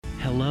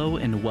Hello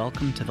and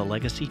welcome to the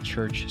Legacy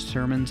Church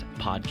Sermons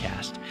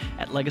Podcast.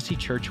 At Legacy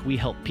Church, we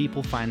help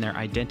people find their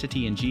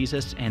identity in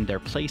Jesus and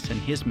their place in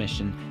His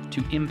mission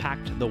to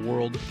impact the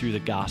world through the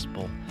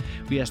gospel.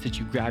 We ask that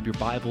you grab your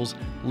Bibles,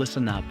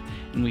 listen up,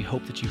 and we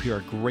hope that you hear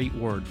a great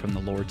word from the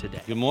Lord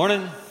today. Good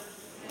morning.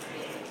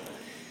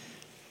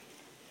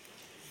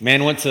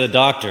 Man went to the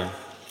doctor.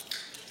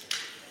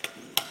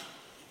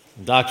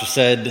 The doctor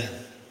said,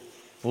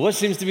 "Well, what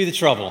seems to be the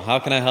trouble? How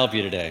can I help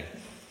you today?"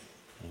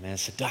 The man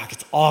said, "Doc,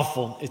 it's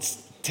awful. It's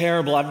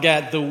terrible. I've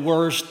got the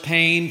worst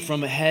pain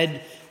from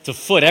head to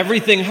foot.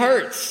 Everything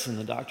hurts." And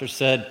the doctor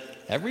said,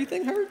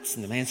 "Everything hurts?"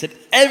 And the man said,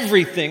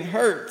 "Everything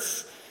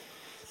hurts."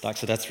 The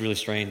doctor said, "That's really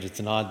strange. It's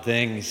an odd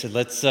thing." He said,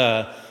 let's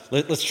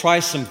try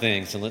some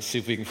things and let's see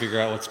if we can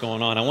figure out what's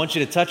going on. I want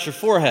you to touch your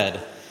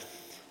forehead."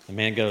 The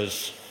man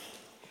goes,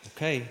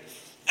 "Okay."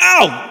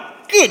 "Ow!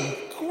 Good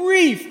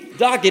grief,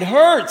 Doc, it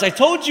hurts. I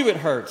told you it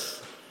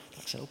hurts." The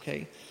doctor said,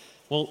 "Okay,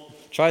 well,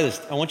 try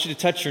this. I want you to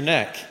touch your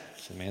neck."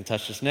 So the man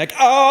touched his neck.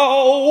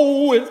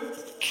 "Oh,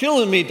 it's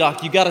killing me,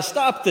 Doc. You got to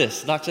stop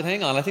this." The doc said,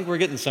 "Hang on, I think we're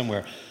getting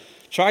somewhere.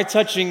 Try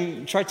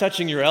touching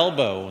your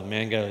elbow." And the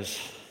man goes,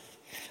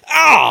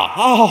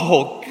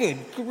 "Oh, good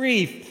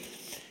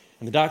grief."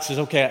 And the doc says,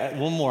 "Okay,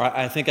 one more.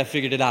 I think I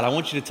figured it out. I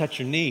want you to touch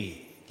your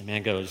knee." The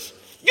man goes,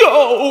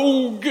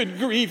 "Oh, good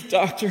grief,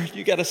 doctor.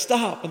 You got to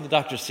stop." And the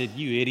doctor said,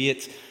 "You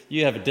idiots,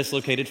 you have a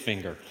dislocated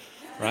finger,"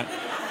 right?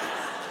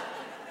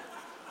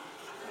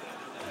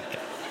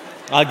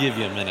 I'll give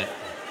you a minute.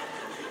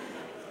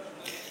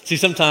 See,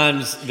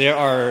 sometimes there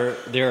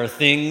are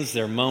things,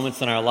 there are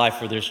moments in our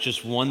life where there's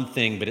just one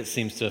thing, but it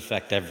seems to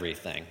affect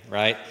everything,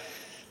 right?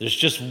 There's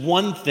just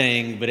one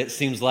thing, but it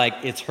seems like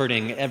it's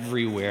hurting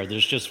everywhere.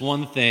 There's just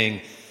one thing,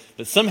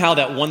 but somehow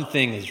that one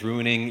thing is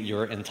ruining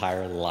your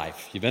entire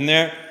life. You been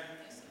there?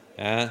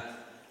 Yeah?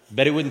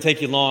 Bet it wouldn't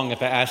take you long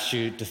if I asked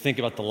you to think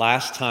about the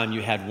last time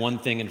you had one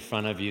thing in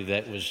front of you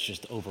that was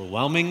just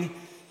overwhelming,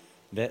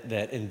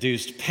 that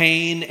induced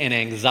pain and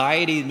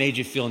anxiety, made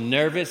you feel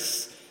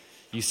nervous.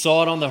 You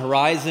saw it on the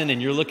horizon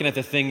and you're looking at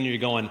the thing and you're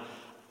going,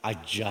 "I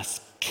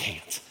just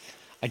can't.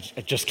 I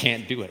just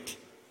can't do it."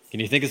 Can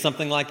you think of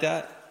something like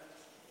that?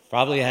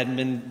 Probably it hadn't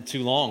been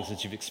too long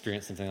since you've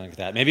experienced something like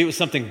that. Maybe it was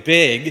something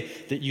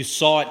big that you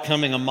saw it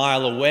coming a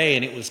mile away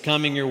and it was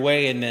coming your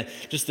way, and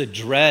just the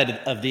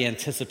dread of the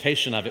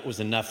anticipation of it was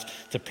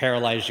enough to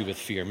paralyze you with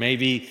fear.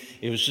 Maybe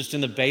it was just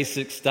in the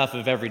basic stuff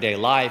of everyday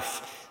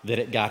life that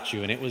it got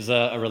you, and it was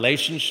a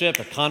relationship,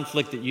 a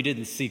conflict that you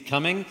didn't see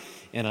coming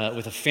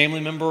with a family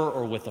member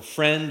or with a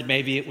friend.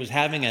 Maybe it was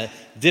having a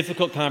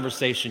difficult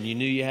conversation. You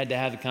knew you had to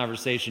have the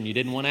conversation. You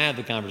didn't want to have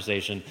the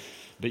conversation,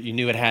 but you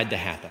knew it had to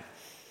happen.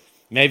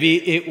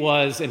 Maybe it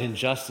was an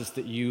injustice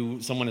that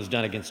someone has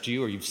done against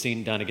you or you've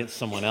seen done against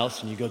someone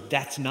else, and you go,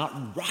 "That's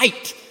not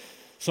right.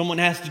 Someone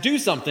has to do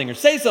something or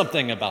say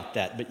something about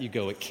that." But you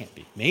go, "It can't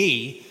be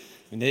me.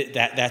 I mean,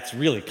 that's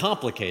really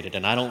complicated,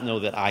 and I don't know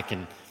that I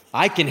can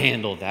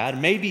handle that."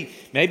 Maybe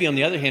on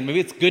the other hand, maybe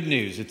it's good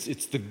news.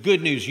 It's the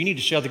good news. You need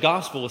to share the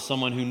gospel with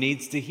someone who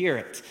needs to hear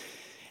it.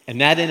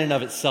 And that in and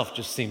of itself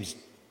just seems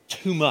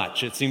too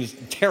much. It seems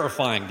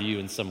terrifying to you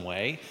in some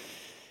way.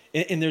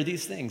 And there are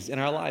these things in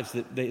our lives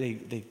that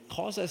they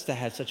cause us to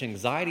have such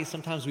anxiety.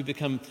 Sometimes we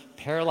become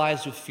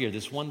paralyzed with fear,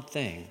 this one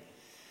thing.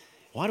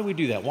 Why do we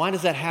do that? Why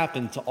does that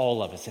happen to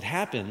all of us? It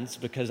happens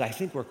because I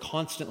think we're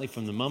constantly,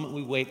 from the moment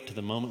we wake to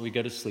the moment we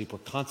go to sleep, we're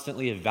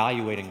constantly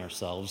evaluating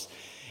ourselves,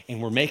 and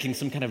we're making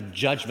some kind of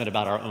judgment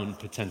about our own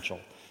potential.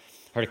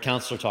 I heard a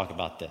counselor talk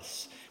about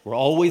this. We're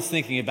always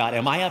thinking about,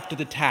 am I up to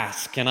the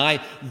task? Can I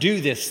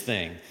do this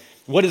thing?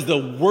 What is the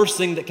worst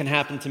thing that can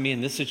happen to me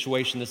in this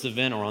situation, this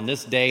event, or on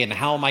this day? And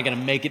how am I going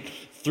to make it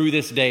through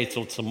this day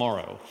till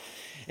tomorrow?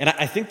 And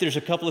I think there's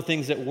a couple of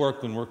things that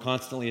work when we're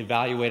constantly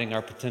evaluating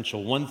our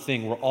potential. One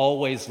thing, we're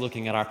always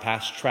looking at our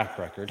past track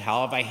record.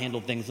 How have I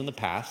handled things in the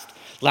past?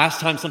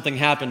 Last time something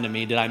happened to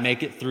me, did I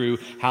make it through?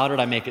 How did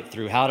I make it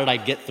through? How did I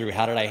get through?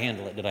 How did I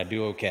handle it? Did I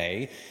do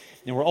okay?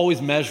 And we're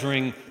always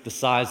measuring the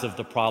size of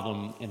the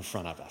problem in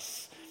front of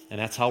us. And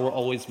that's how we're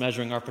always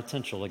measuring our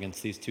potential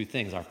against these two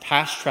things, our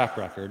past track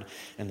record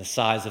and the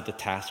size of the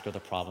task or the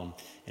problem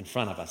in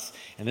front of us.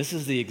 And this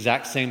is the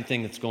exact same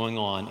thing that's going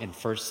on in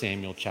 1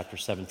 Samuel chapter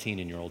 17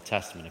 in your Old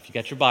Testament. If you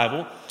got your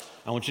Bible,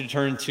 I want you to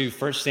turn to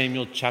 1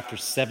 Samuel chapter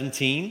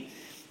 17.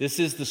 This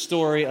is the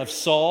story of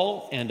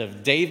Saul and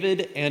of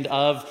David and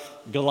of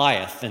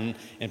Goliath, and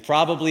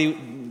probably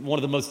one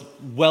of the most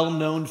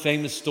well-known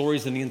famous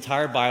stories in the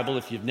entire Bible.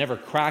 If you've never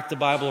cracked a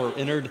Bible or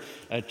entered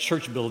a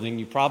church building,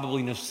 you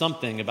probably know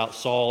something about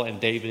Saul and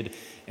David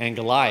and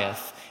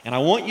Goliath. And I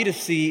want you to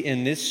see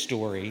in this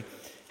story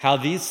how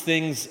these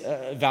things,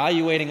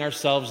 evaluating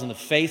ourselves in the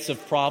face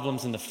of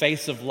problems, in the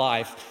face of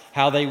life,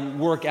 how they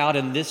work out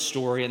in this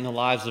story in the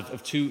lives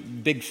of two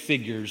big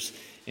figures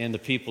in the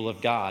people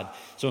of God.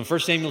 So in 1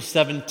 Samuel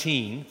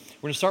 17,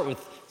 we're going to start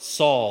with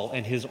Saul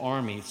and his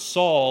army.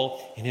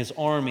 Saul and his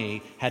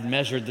army had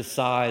measured the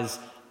size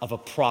of a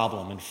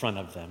problem in front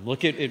of them.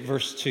 Look at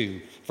verse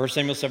 2. 1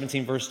 Samuel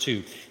 17, verse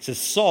 2. It says,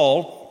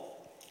 Saul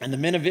And the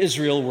men of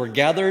Israel were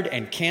gathered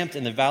and camped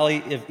in the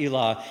valley of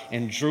Elah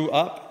and drew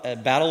up a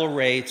battle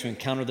array to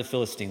encounter the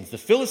Philistines. The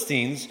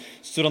Philistines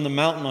stood on the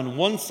mountain on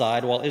one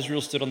side, while Israel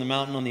stood on the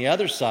mountain on the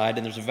other side,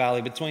 and there's a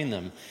valley between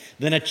them.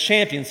 Then a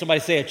champion, somebody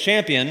say a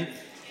champion.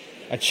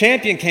 A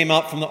champion came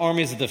out from the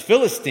armies of the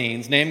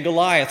Philistines named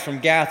Goliath from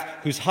Gath,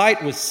 whose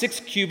height was 6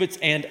 cubits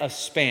and a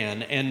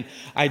span. And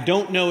I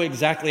don't know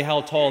exactly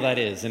how tall that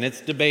is, and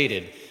it's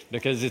debated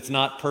because it's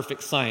not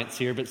perfect science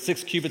here, but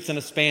 6 cubits and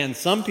a span.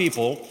 Some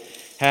people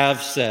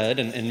have said,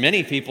 and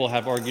many people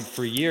have argued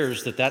for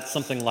years, that that's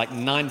something like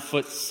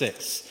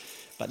 9'6",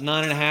 about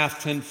 9.5,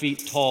 10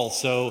 feet tall.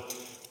 So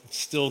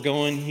still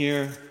going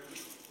here.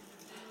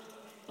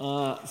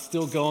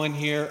 Still going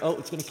here. Oh,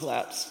 it's going to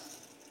collapse.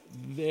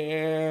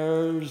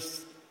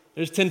 There's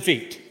 10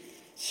 feet.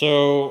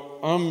 So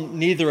I'm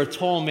neither a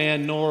tall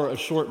man nor a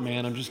short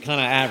man. I'm just kind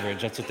of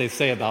average. That's what they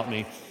say about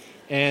me.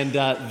 And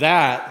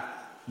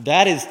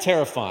that is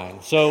terrifying.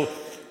 So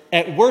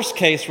at worst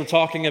case, we're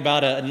talking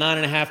about a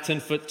 9.5, 10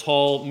 foot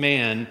tall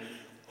man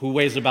who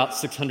weighs about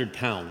 600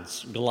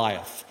 pounds,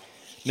 Goliath.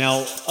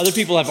 Now, other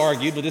people have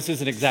argued, but this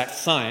isn't exact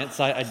science.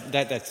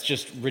 That's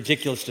just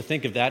ridiculous to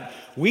think of that.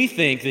 We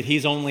think that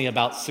he's only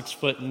about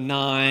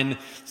 6'9",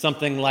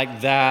 something like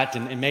that,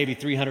 and maybe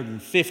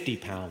 350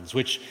 pounds,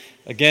 which,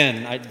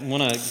 again, I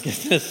want to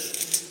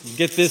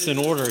get this in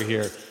order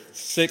here.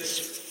 6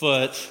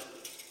 foot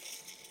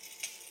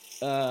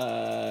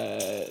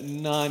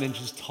 9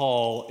 inches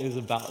tall is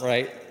about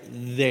right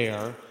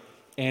there.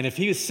 And if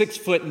he was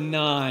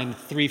 6'9",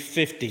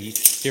 350,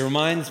 he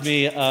reminds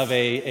me of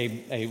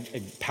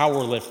a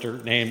power lifter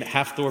named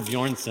Hafthor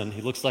Bjornsson.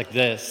 He looks like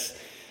this.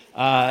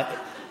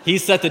 He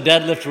set the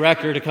deadlift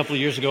record a couple of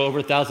years ago, over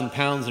 1,000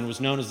 pounds, and was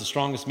known as the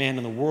strongest man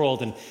in the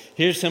world. And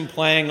here's him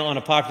playing on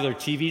a popular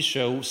TV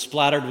show,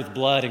 splattered with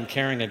blood and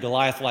carrying a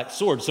Goliath-like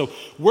sword. So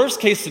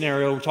worst case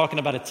scenario, we're talking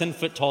about a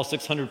 10-foot tall,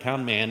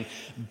 600-pound man.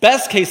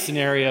 Best case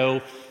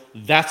scenario,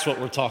 that's what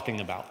we're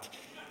talking about,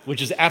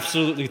 which is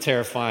absolutely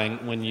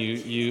terrifying when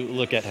you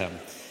look at him.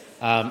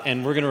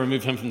 And we're going to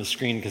remove him from the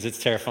screen because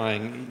it's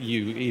terrifying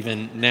you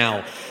even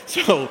now.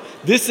 So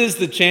this is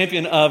the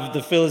champion of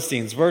the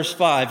Philistines. Verse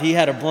 5, he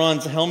had a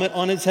bronze helmet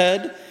on his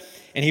head,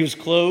 and he was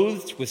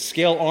clothed with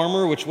scale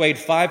armor, which weighed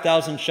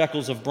 5,000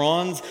 shekels of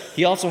bronze.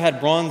 He also had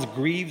bronze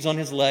greaves on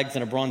his legs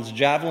and a bronze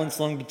javelin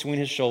slung between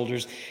his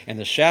shoulders, and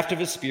the shaft of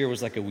his spear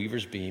was like a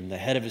weaver's beam. The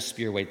head of his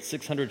spear weighed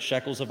 600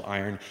 shekels of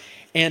iron.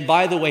 And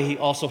by the way, he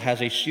also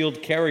has a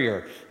shield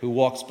carrier who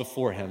walks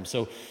before him.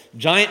 So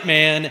giant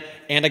man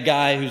and a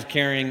guy who's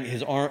carrying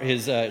his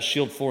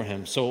shield for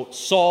him. So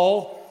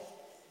Saul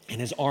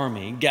and his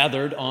army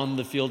gathered on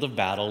the field of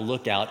battle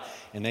look out,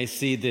 and they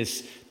see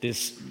this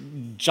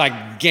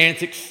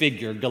gigantic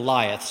figure,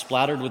 Goliath,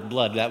 splattered with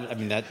blood.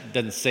 That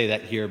doesn't say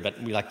that here,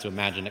 but we like to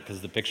imagine it because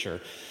of the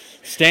picture.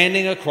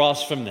 Standing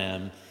across from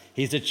them,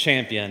 he's a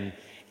champion.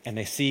 And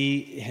they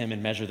see him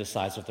and measure the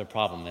size of their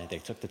problem. They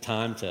took the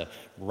time to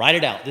write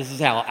it out. This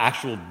is how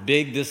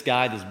big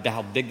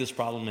how big this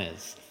problem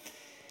is.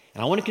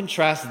 And I want to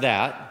contrast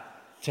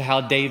that to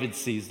how David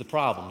sees the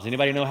problems.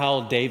 Anybody know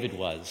how David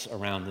was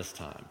around this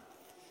time?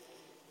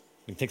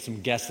 We can take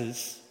some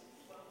guesses.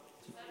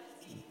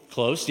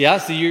 Close, yeah.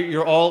 So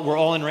we're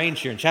all in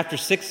range here. In chapter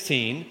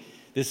 16,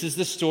 this is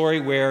the story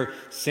where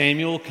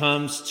Samuel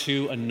comes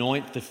to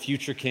anoint the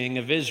future king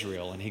of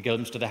Israel. And he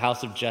goes to the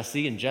house of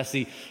Jesse, and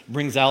Jesse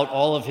brings out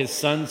all of his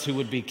sons who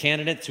would be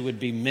candidates, who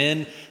would be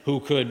men who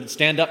could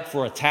stand up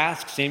for a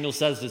task. Samuel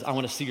says, I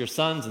want to see your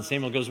sons. And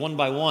Samuel goes one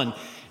by one.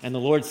 And the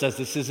Lord says,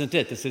 this isn't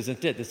it, this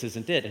isn't it, this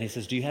isn't it. And he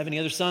says, do you have any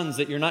other sons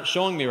that you're not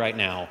showing me right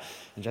now?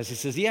 And Jesse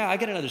says, yeah, I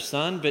got another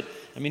son, but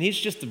he's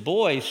just a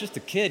boy, he's just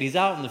a kid. He's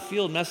out in the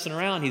field messing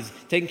around, he's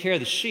taking care of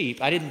the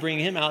sheep. I didn't bring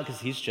him out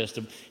because he's just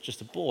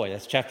a boy.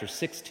 That's chapter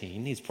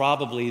 16. He's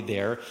probably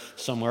there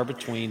somewhere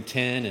between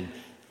 10 and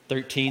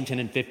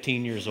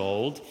 15 years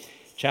old.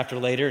 Chapter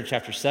later, in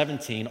chapter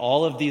 17,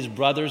 all of these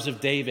brothers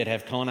of David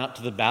have gone out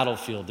to the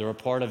battlefield. They're a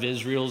part of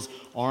Israel's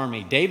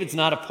army. David's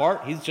not a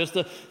part. He's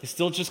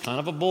still just kind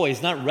of a boy.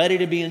 He's not ready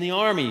to be in the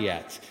army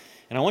yet.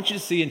 And I want you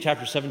to see in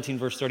chapter 17,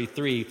 verse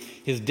 33,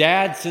 his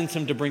dad sends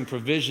him to bring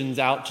provisions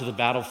out to the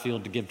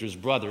battlefield to give to his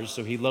brothers.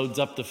 So he loads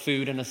up the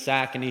food in a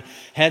sack and he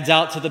heads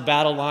out to the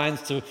battle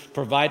lines to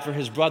provide for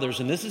his brothers.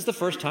 And this is the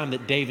first time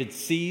that David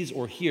sees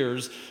or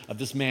hears of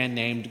this man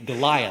named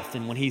Goliath.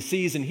 And when he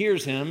sees and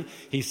hears him,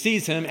 he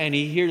sees him and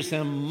he hears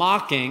him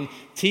mocking,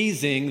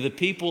 teasing the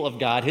people of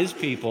God, his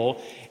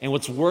people. And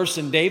what's worse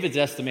in David's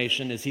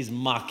estimation is he's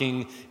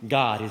mocking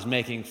God. He's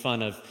making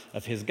fun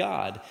of his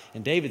God.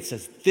 And David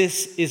says,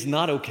 this is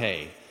not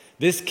okay.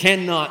 This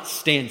cannot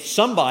stand.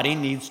 Somebody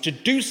needs to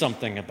do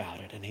something about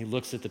it. And he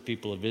looks at the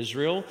people of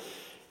Israel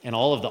and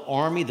all of the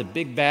army, the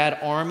big bad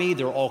army.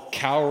 They're all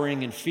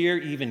cowering in fear.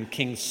 Even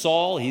King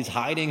Saul, he's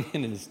hiding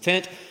in his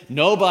tent.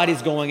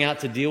 Nobody's going out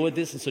to deal with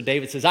this. And so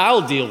David says,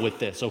 I'll deal with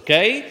this,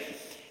 okay?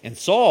 And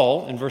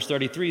Saul, in verse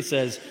 33,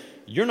 says,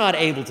 you're not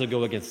able to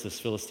go against this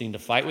Philistine to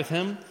fight with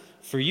him,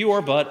 for you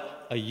are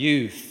but a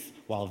youth,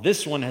 while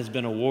this one has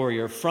been a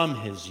warrior from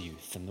his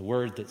youth. And the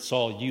word that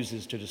Saul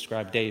uses to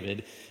describe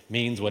David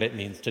means what it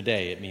means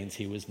today. It means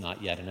he was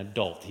not yet an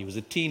adult. He was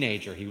a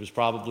teenager. He was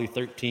probably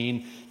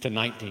 13 to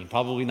 19,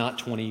 probably not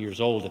 20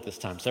 years old at this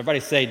time. So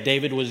everybody say,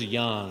 David was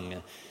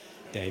young.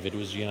 David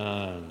was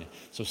young.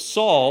 So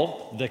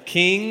Saul, the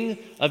king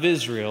of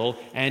Israel,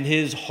 and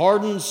his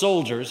hardened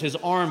soldiers, his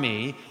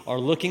army, are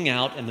looking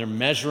out and they're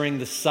measuring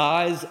the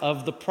size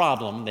of the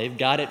problem. They've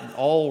got it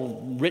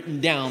all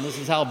written down. This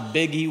is how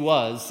big he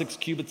was, 6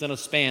 cubits in a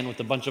span with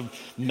a bunch of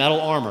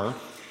metal armor.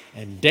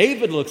 And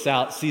David looks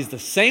out, sees the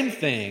same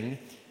thing,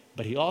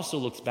 but he also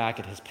looks back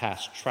at his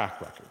past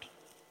track record.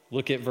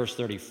 Look at verse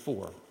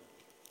 34.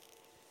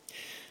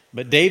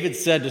 But David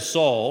said to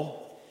Saul,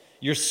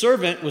 your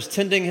servant was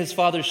tending his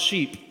father's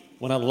sheep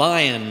when a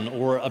lion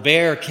or a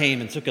bear came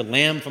and took a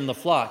lamb from the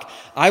flock.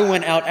 I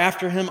went out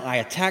after him, I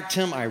attacked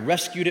him, I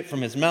rescued it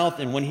from his mouth,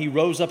 and when he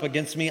rose up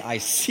against me, I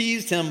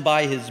seized him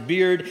by his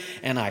beard,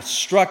 and I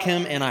struck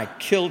him, and I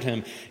killed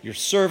him. Your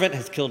servant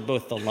has killed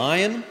both the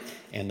lion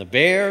and the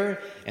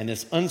bear, and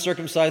this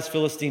uncircumcised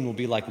Philistine will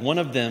be like one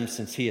of them,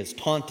 since he has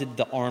taunted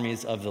the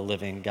armies of the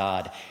living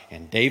God.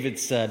 And David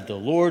said, the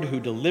Lord who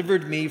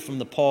delivered me from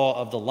the paw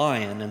of the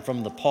lion and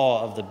from the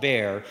paw of the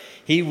bear,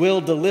 he will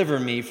deliver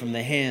me from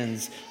the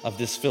hands of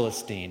this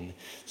Philistine.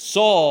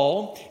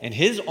 Saul and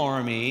his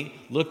army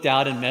looked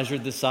out and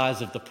measured the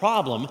size of the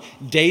problem.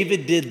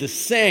 David did the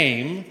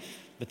same,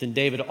 but then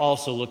David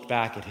also looked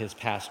back at his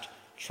past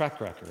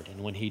track record.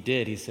 And when he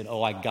did, he said,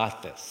 oh, I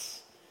got this.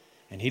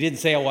 And he didn't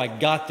say, oh, I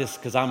got this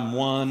because I'm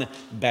one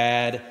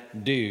bad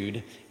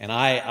dude and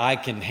I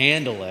can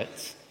handle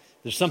it.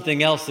 There's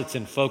something else that's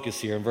in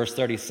focus here in verse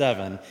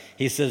 37.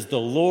 He says,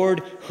 the Lord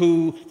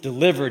who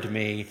delivered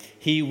me,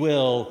 he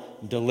will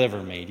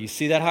deliver me. Do you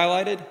see that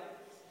highlighted?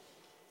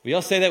 Will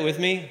y'all say that with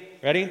me?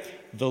 Ready?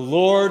 The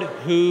Lord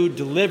who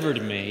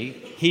delivered me,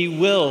 he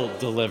will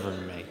deliver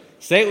me.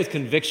 Say it with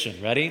conviction.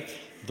 Ready?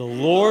 The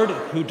Lord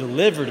who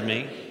delivered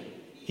me,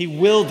 he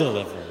will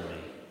deliver me.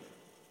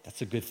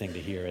 That's a good thing to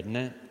hear, isn't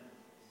it?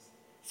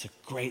 It's a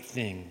great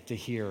thing to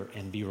hear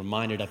and be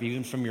reminded of,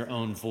 even from your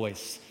own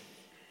voice,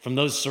 from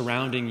those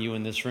surrounding you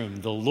in this room.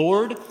 The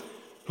Lord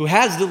who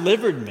has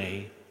delivered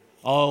me,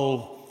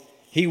 oh,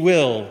 he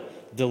will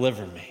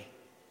deliver me.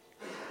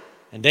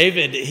 And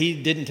David,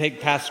 he didn't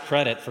take past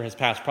credit for his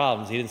past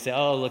problems. He didn't say,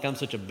 oh, look, I'm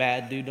such a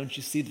bad dude. Don't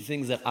you see the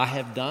things that I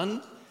have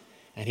done?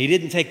 And he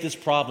didn't take this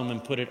problem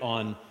and put it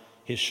on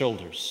his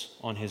shoulders,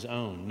 on his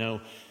own.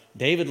 No,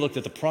 David looked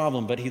at the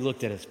problem, but he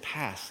looked at his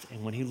past.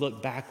 And when he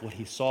looked back, what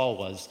he saw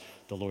was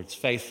the Lord's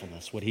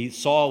faithfulness. What he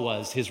saw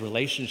was his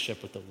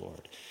relationship with the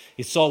Lord.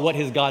 He saw what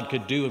his God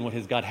could do and what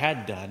his God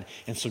had done.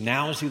 And so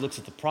now as he looks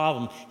at the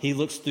problem, he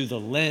looks through the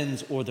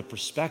lens or the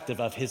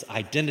perspective of his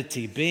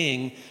identity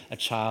being a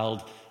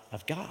child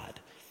of God.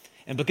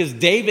 And because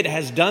David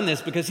has done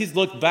this, because he's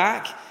looked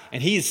back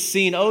and he's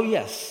seen, oh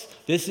yes,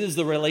 this is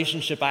the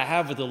relationship I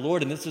have with the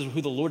Lord, and this is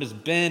who the Lord has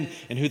been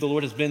and who the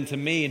Lord has been to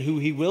me and who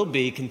he will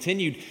be,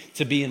 continued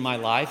to be in my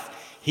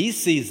life. He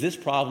sees this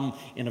problem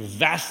in a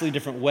vastly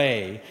different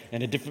way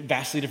and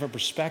vastly different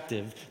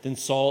perspective than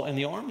Saul and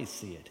the army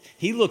see it.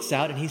 He looks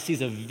out and he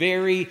sees a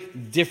very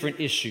different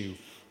issue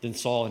than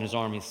Saul and his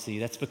army see.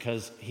 That's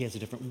because he has a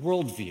different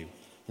worldview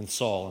than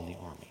Saul and the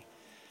army.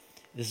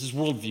 This is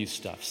worldview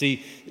stuff.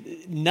 See,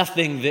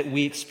 nothing that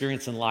we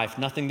experience in life,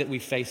 nothing that we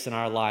face in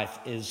our life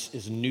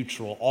is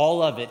neutral.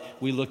 All of it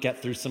we look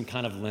at through some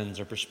kind of lens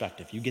or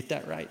perspective. You get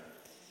that right?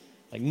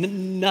 Like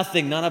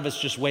nothing, none of us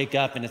just wake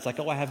up and it's like,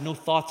 oh, I have no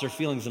thoughts or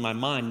feelings in my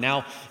mind.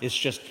 Now it's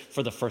just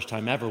for the first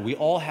time ever. We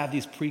all have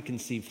these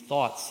preconceived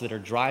thoughts that are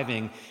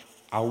driving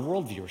our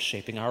worldview or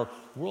shaping our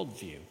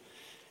worldview.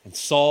 And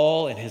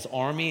Saul and his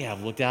army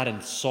have looked out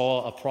and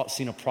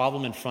seen a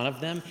problem in front of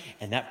them,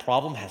 and that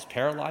problem has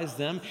paralyzed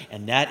them,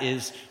 and that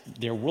is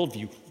their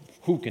worldview.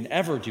 Who can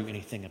ever do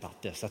anything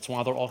about this? That's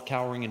why they're all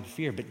cowering in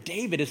fear. But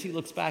David, as he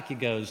looks back, he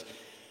goes,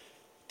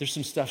 there's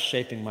some stuff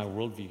shaping my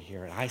worldview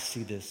here, and I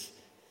see this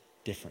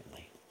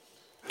differently.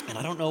 And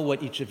I don't know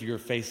what each of you are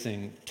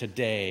facing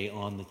today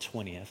on the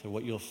 20th, or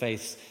what you'll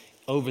face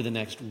over the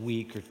next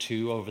week or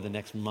two, over the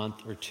next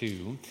month or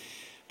two.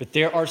 But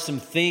there are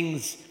some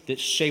things that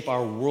shape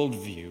our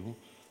worldview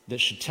that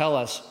should tell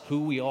us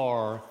who we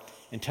are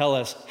and tell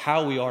us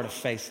how we are to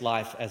face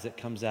life as it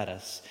comes at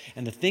us.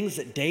 And the things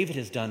that David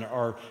has done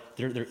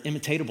they're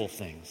imitatable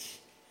things.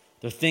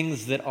 They're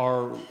things that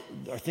are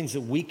things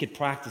that we could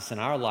practice in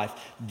our life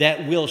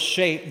that will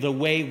shape the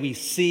way we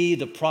see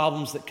the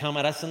problems that come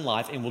at us in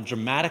life and will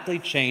dramatically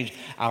change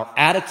our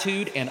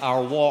attitude and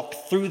our walk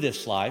through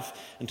this life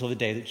until the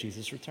day that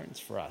Jesus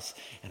returns for us.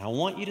 And I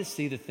want you to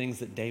see the things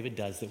that David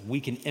does that we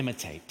can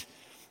imitate,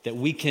 that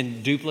we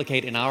can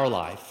duplicate in our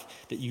life,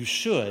 that you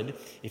should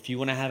if you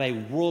want to have a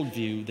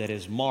worldview that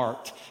is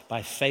marked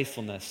by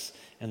faithfulness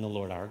in the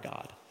Lord our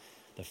God.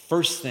 The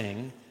first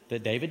thing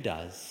that David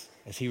does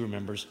as he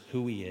remembers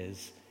who he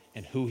is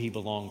and who he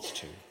belongs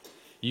to.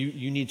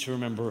 You need to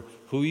remember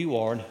who you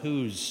are and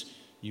whose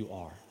you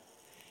are.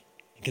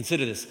 And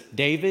consider this,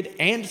 David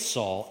and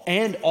Saul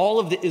and all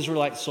of the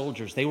Israelite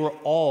soldiers, they were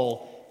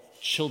all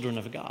children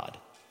of God.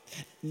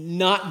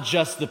 Not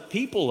just the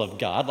people of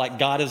God, like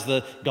God is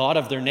the God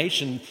of their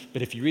nation,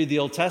 but if you read the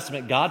Old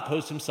Testament, God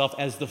posed himself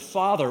as the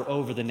father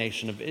over the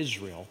nation of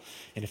Israel.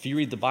 And if you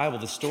read the Bible,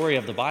 the story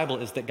of the Bible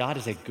is that God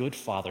is a good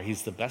father.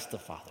 He's the best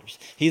of fathers.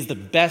 He's the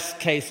best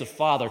case of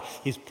father.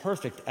 He's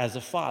perfect as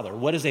a father.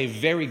 What does a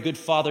very good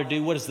father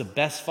do? What does the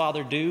best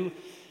father do?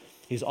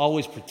 He's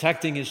always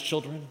protecting his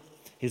children.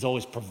 He's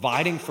always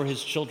providing for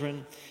his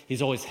children.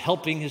 He's always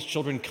helping his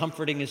children,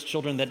 comforting his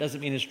children. That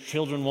doesn't mean his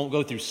children won't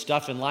go through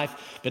stuff in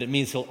life, but it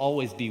means he'll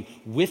always be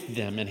with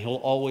them, and he'll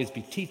always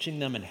be teaching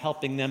them and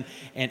helping them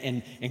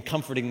and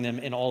comforting them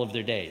in all of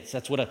their days.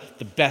 That's what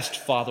the best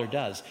father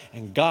does.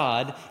 And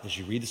God, as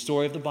you read the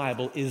story of the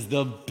Bible, is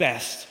the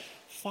best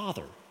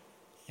father.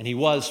 And he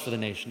was for the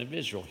nation of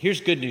Israel.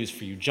 Here's good news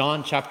for you.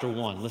 John chapter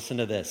 1, listen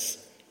to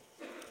this.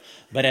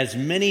 But as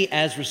many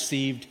as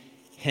received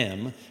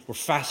him, we're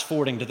fast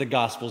forwarding to the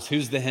Gospels.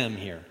 Who's the him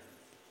here?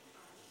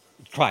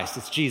 Christ,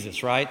 it's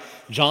Jesus, right?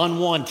 John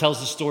 1 tells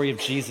the story of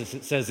Jesus.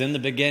 It says, in the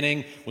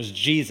beginning was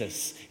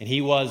Jesus, and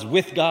he was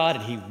with God,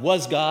 and he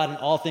was God, and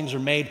all things were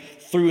made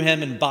through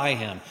him and by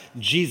him.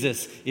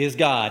 Jesus is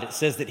God. It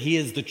says that he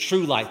is the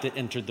true light that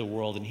entered the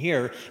world. And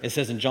here it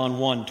says in John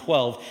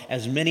 1:12,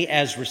 as many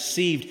as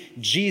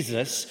received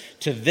Jesus,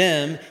 to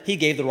them he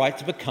gave the right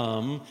to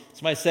become,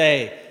 somebody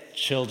say,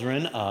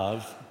 children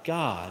of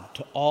God.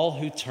 To all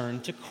who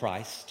turn to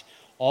Christ,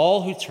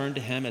 all who turn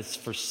to him as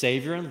for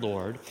Savior and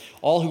Lord,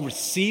 all who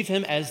receive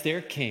him as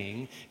their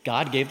King,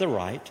 God gave the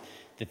right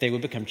that they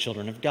would become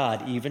children of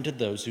God, even to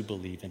those who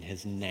believe in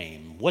his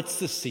name. What's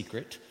the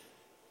secret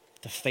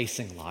to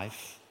facing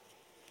life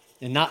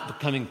and not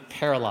becoming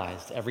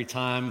paralyzed every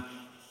time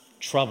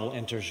trouble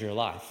enters your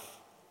life?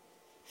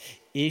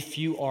 If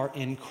you are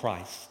in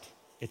Christ,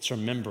 it's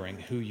remembering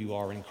who you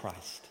are in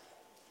Christ.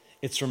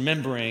 It's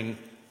remembering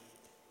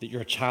that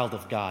you're a child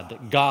of God,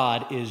 that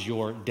God is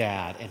your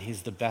dad, and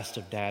he's the best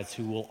of dads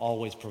who will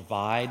always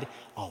provide,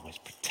 always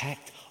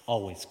protect,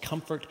 always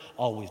comfort,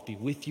 always be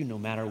with you no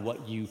matter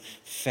what you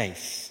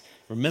face.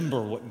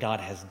 Remember what God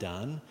has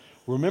done.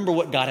 Remember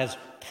what God has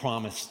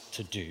promised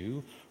to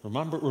do.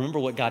 Remember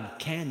what God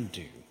can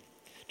do.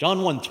 John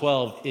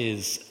 1:12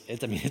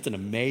 it's an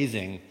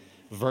amazing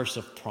verse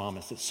of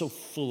promise. It's so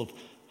full of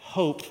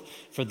hope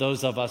for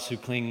those of us who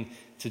cling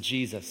to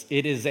Jesus.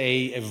 It is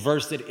a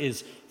verse that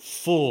is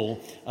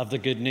full of the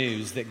good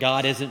news that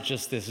God isn't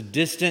just this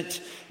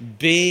distant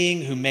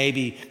being who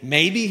maybe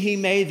he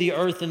made the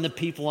earth and the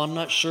people. I'm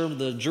not sure.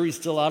 The jury's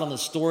still out on the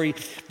story,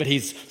 but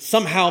he's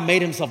somehow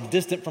made himself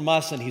distant from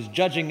us, and he's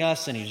judging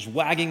us, and he's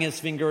wagging his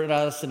finger at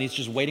us, and he's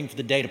just waiting for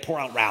the day to pour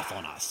out wrath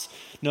on us.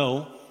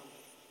 No,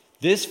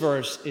 this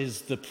verse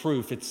is the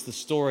proof. It's the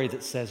story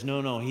that says,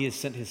 no, he has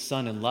sent his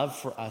son in love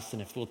for us,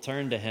 and if we'll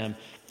turn to him,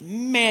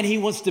 man, he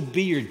wants to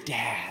be your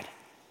dad.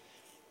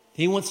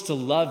 He wants to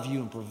love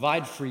you and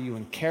provide for you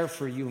and care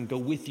for you and go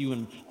with you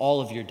in all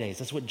of your days.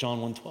 That's what John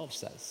 1:12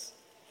 says.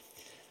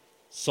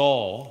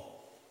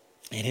 Saul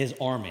and his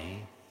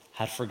army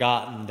had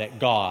forgotten that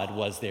God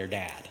was their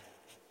dad.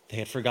 They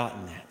had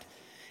forgotten that.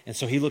 And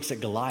so he looks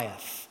at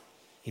Goliath.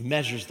 He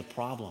measures the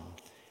problem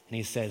and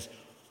he says,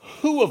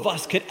 who of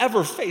us could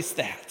ever face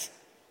that?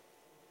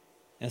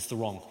 And it's the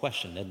wrong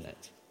question, isn't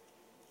it?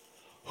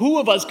 Who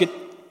of us could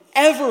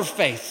ever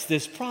face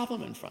this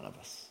problem in front of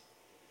us?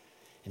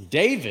 And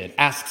David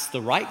asks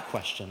the right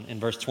question in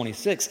verse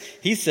 26.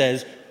 He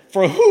says,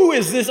 for who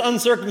is this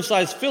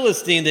uncircumcised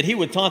Philistine that he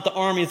would taunt the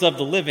armies of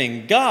the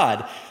living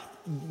God?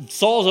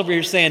 Saul's over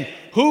here saying,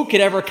 who could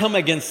ever come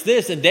against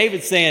this? And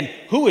David's saying,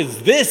 who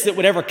is this that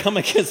would ever come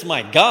against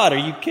my God? Are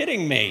you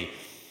kidding me?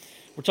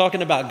 We're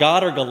talking about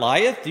God or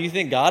Goliath. Do you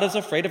think God is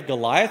afraid of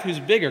Goliath? Who's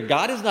bigger?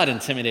 God is not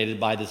intimidated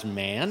by this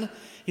man.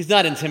 He's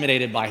not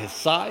intimidated by his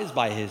size,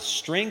 by his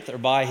strength, or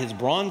by his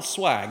bronze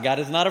swag. God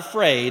is not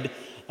afraid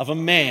of a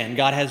man.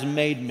 God has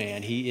made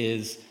man. He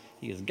is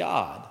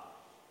God.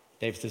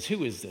 David says,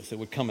 who is this that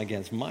would come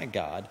against my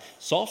God?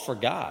 Saul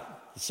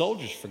forgot. The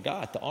soldiers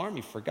forgot. The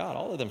army forgot.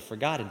 All of them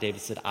forgot. And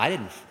David said, I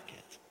didn't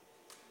forget.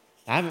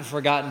 I haven't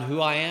forgotten who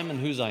I am and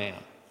whose I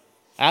am.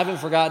 I haven't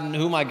forgotten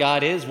who my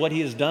God is, what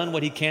he has done,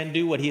 what he can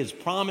do, what he has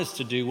promised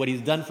to do, what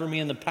he's done for me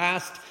in the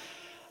past.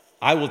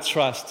 I will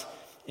trust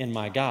in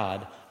my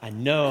God. I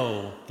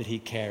know that he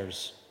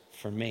cares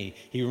for me.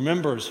 He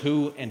remembers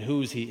who and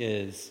whose he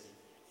is.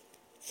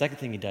 Second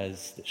thing he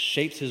does that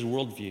shapes his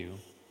worldview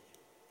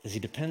is he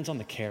depends on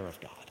the care of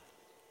God.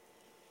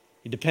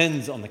 He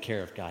depends on the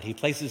care of God. He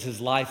places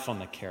his life on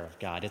the care of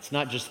God. It's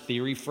not just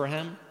theory for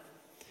him.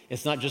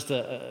 It's not just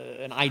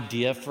an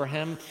idea for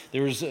him.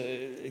 There was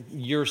a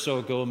year or so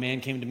ago, a man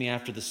came to me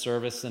after the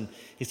service and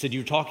he said,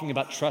 you were talking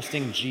about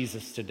trusting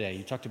Jesus today.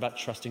 You talked about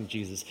trusting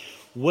Jesus.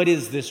 What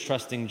is this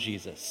trusting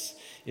Jesus?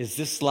 Is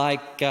this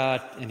like,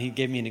 and he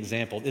gave me an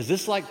example, is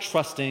this like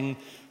trusting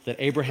that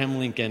Abraham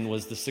Lincoln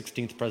was the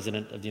 16th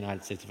president of the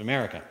United States of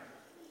America?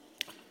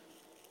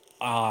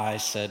 I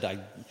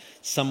said,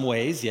 some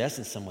ways yes,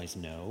 in some ways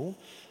no.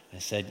 I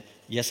said,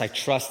 yes, I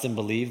trust and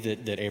believe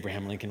that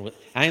Abraham Lincoln was,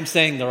 I am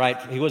saying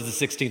he was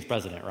the 16th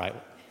president, right?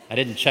 I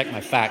didn't check my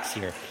facts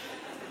here.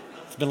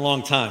 It's been a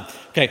long time.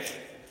 Okay,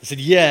 I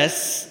said,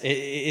 yes,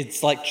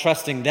 it's like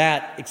trusting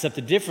that, except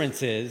the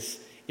difference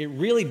is it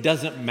really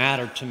doesn't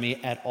matter to me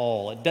at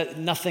all.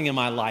 Nothing in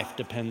my life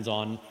depends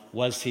on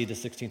was he the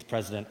 16th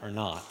president or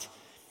not.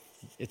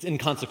 It's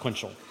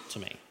inconsequential to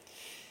me.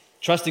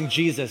 Trusting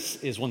Jesus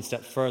is one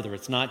step further.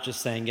 It's not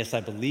just saying, yes, I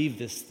believe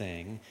this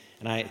thing.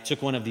 And I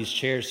took one of these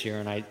chairs here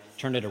and I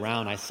turned it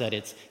around. I said,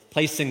 it's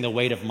placing the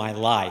weight of my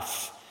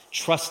life,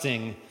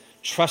 trusting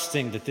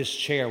that this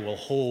chair will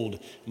hold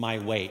my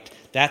weight.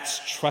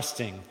 That's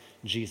trusting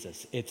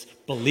Jesus. It's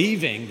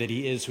believing that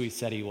he is who he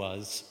said he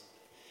was.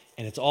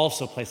 And it's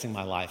also placing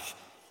my life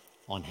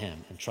on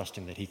him and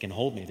trusting that he can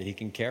hold me, that he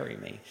can carry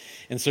me.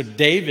 And so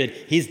David,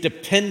 he's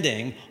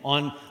depending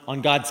on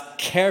God's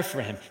care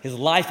for him. His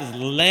life is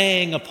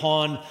laying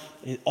upon,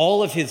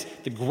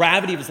 the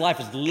gravity of his life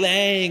is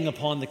laying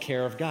upon the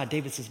care of God.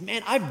 David says,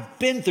 man, I've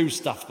been through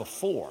stuff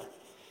before.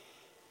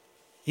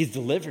 He's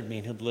delivered me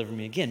and he'll deliver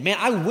me again. Man,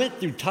 I went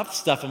through tough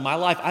stuff in my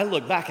life. I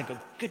look back and go,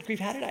 good grief,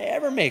 how did I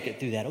ever make it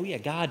through that? Oh yeah,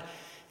 God,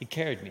 he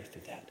carried me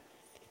through that.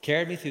 He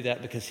carried me through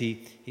that because he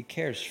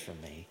cares for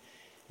me.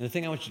 And the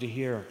thing I want you to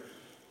hear,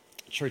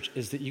 church,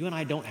 is that you and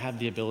I don't have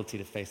the ability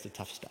to face the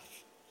tough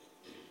stuff.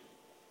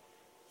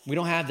 We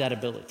don't have that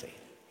ability.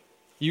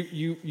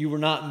 You were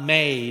not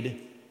made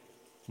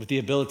with the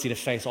ability to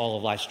face all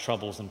of life's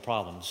troubles and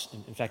problems.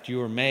 In fact, you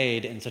were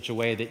made in such a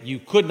way that you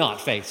could not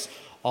face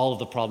all of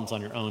the problems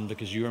on your own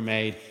because you were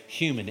made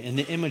human in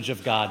the image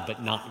of God,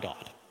 but not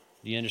God.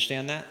 Do you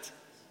understand that?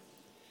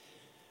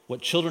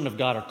 What children of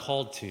God are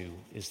called to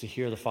is to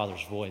hear the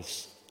Father's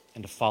voice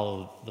and to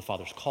follow the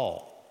Father's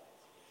call.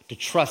 To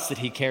trust that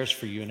he cares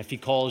for you, and if he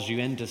calls you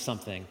into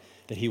something,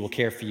 that he will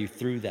care for you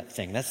through that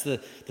thing. That's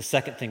the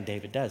second thing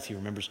David does. He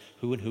remembers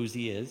who and whose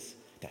he is.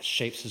 That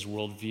shapes his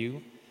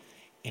worldview.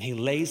 And he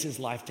lays his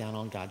life down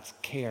on God's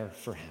care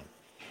for him.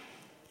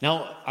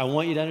 Now, I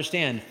want you to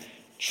understand,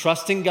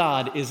 trusting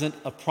God isn't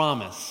a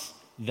promise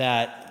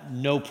that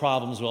no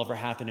problems will ever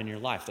happen in your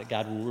life, that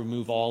God will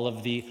remove all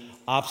of the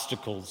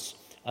obstacles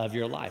of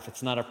your life.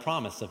 It's not a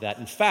promise of that.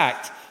 In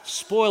fact,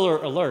 spoiler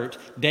alert,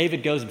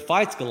 David goes and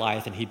fights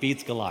Goliath and he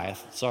beats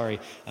Goliath. Sorry,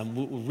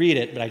 we'll read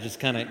it, but I just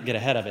kind of get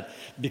ahead of it.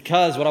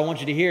 Because what I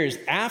want you to hear is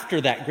after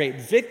that great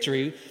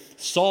victory,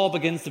 Saul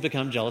begins to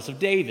become jealous of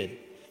David.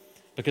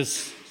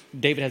 Because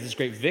David has this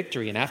great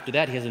victory, and after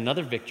that he has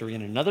another victory,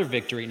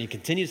 and he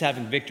continues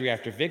having victory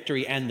after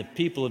victory, and the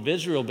people of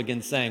Israel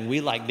begin saying,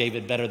 we like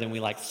David better than we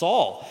like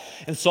Saul.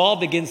 And Saul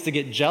begins to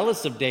get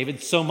jealous of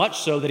David, so much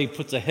so that he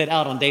puts a hit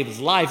out on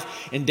David's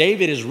life, and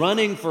David is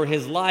running for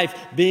his life,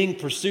 being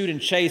pursued and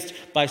chased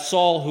by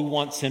Saul, who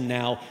wants him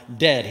now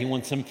dead. He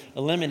wants him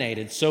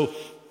eliminated. So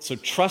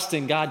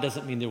trusting God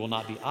doesn't mean there will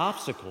not be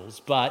obstacles,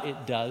 but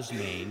it does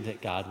mean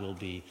that God will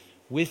be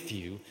with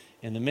you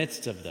in the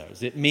midst of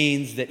those. It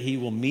means that he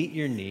will meet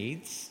your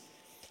needs.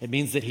 It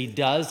means that he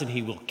does and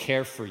he will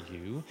care for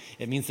you.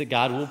 It means that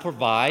God will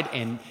provide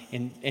and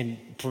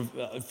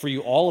for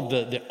you all of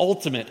the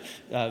ultimate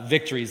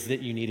victories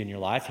that you need in your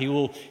life. He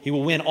will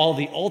win all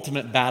the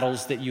ultimate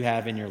battles that you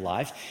have in your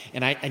life.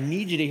 And I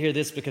need you to hear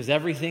this because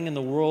everything in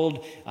the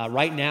world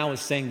right now is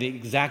saying the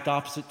exact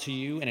opposite to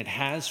you, and it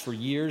has for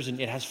years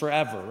and it has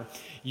forever.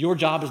 Your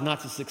job is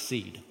not to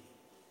succeed.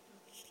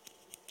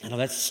 I know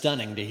that's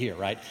stunning to hear,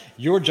 right?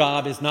 Your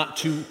job is not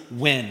to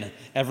win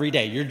every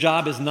day. Your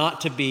job is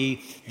not to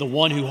be the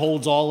one who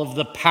holds all of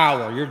the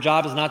power. Your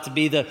job is not to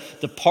be the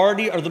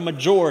party or the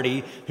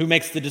majority who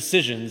makes the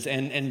decisions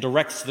and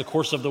directs the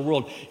course of the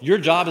world. Your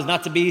job is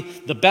not to be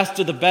the best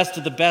of the best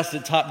of the best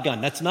at Top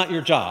Gun. That's not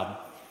your job.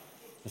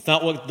 That's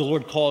not what the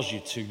Lord calls you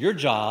to. Your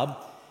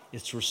job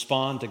is to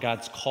respond to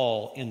God's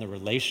call in the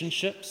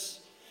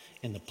relationships,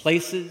 in the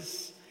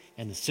places,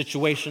 and the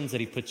situations that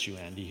he puts you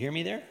in. Do you hear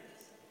me there?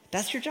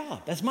 That's your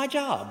job. That's my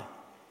job.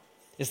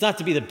 It's not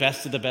to be the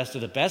best of the best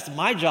of the best.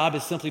 My job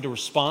is simply to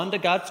respond to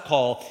God's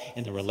call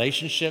in the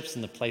relationships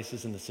and the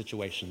places and the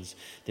situations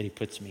that he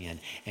puts me in.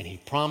 And he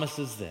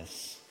promises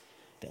this,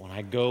 that when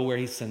I go where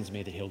he sends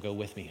me, that he'll go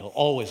with me. He'll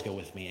always go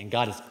with me. And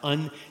God is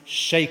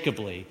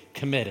unshakably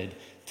committed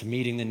to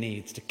meeting the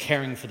needs, to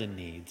caring for the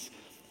needs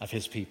of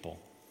his people.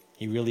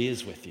 He really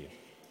is with you,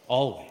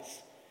 always.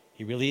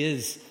 He really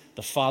is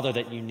the Father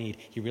that you need.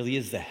 He really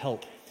is the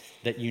help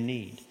that you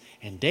need.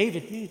 And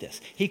David knew this.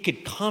 He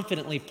could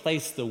confidently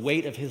place the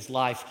weight of his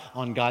life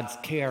on God's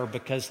care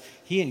because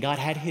he and God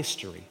had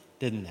history,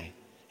 didn't they?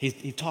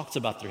 He talks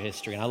about their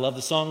history. And I love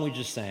the song we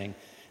just sang.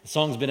 The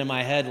song's been in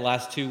my head the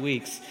last 2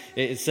 weeks.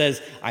 It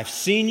says, I've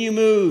seen you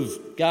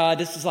move. God,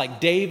 this is like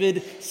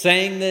David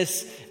saying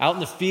this out in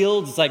the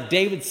fields. It's like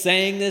David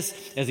saying this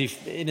as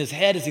in his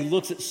head as he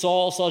looks at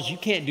Saul. Saul says, you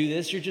can't do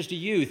this. You're just a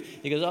youth.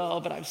 He goes, oh,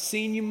 but I've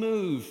seen you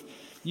move.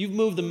 You've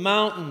moved the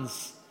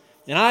mountains.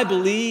 And I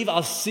believe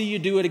I'll see you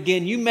do it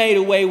again. You made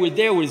a way where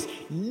there was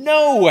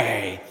no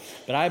way,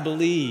 but I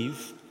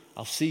believe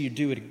I'll see you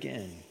do it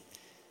again.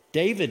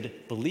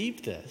 David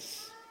believed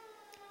this.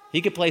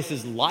 He could place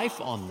his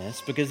life on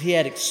this because he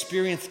had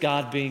experienced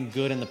God being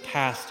good in the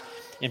past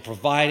in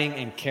providing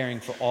and caring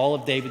for all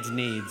of David's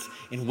needs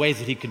in ways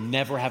that he could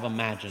never have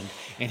imagined.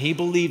 And he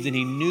believed and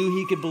he knew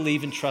he could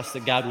believe and trust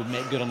that God would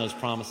make good on those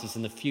promises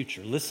in the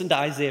future. Listen to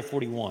Isaiah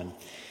 41.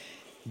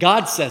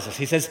 God says this.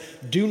 He says,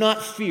 "Do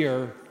not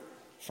fear,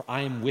 for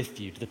I am with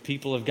you." To the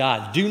people of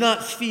God, do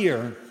not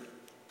fear,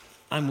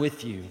 I'm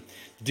with you.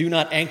 Do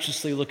not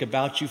anxiously look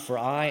about you, for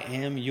I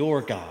am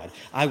your God.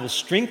 I will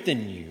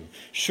strengthen you.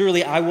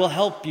 Surely I will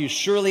help you.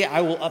 Surely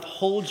I will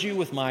uphold you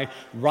with my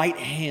right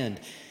hand.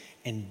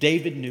 And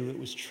David knew it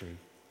was true.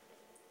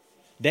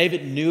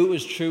 David knew it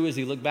was true as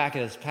he looked back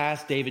at his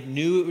past. David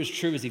knew it was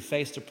true as he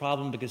faced a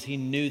problem because he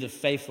knew the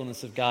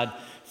faithfulness of God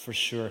for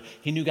sure.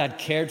 He knew God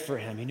cared for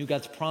him. He knew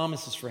God's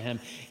promises for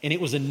him. And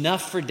it was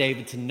enough for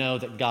David to know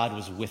that God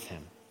was with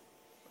him.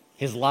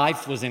 His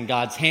life was in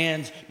God's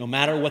hands. No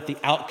matter what the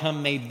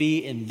outcome may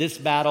be in this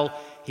battle,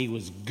 he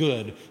was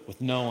good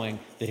with knowing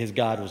that his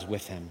God was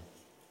with him.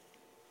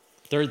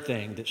 Third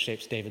thing that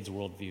shapes David's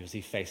worldview as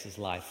he faces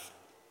life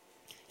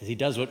is he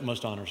does what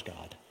most honors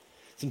God.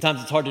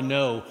 Sometimes it's hard to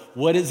know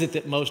what is it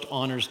that most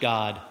honors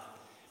God.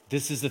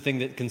 This is the thing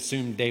that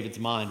consumed David's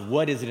mind.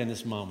 What is it in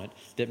this moment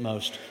that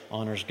most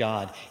honors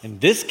God? In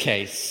this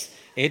case,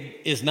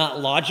 it is not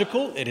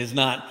logical. It is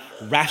not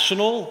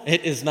rational.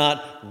 It is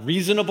not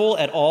reasonable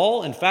at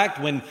all. In fact,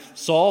 when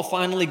Saul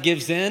finally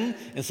gives in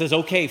and says,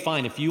 "Okay,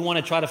 fine, if you want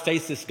to try to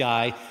face this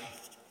guy,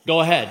 go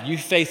ahead. You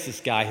face this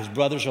guy." His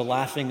brothers are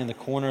laughing in the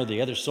corner.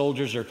 The other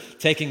soldiers are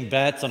taking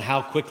bets on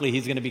how quickly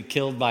he's going to be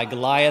killed by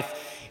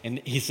Goliath. And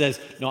he says,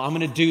 "No, I'm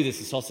going to do this."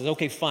 And Saul says,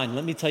 "Okay, fine.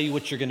 Let me tell you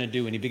what you're going to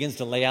do." And he begins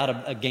to lay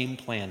out a game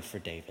plan for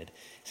David.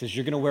 He says,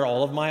 "You're going to wear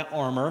all of my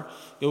armor.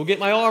 Go get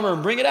my armor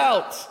and bring it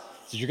out."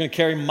 So you're going to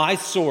carry my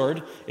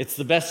sword. It's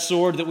the best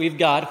sword that we've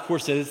got. Of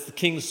course, it's the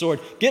king's sword.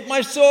 "Get my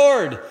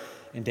sword."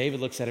 And David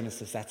looks at him and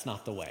says, "That's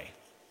not the way."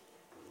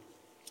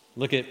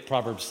 Look at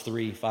Proverbs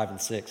 3, 5,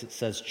 and 6. It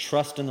says,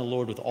 "Trust in the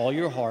Lord with all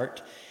your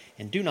heart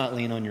and do not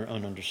lean on your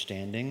own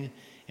understanding.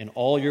 In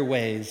all your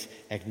ways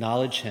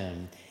acknowledge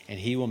him, and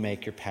he will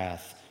make your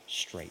path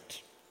straight."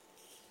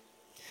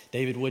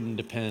 David wouldn't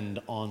depend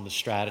on the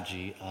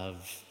strategy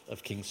of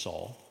King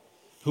Saul,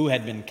 who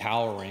had been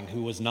cowering,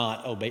 who was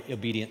not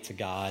obedient to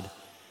God.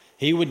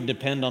 He wouldn't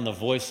depend on the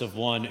voice of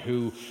one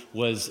who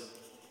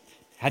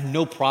had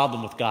no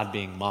problem with God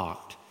being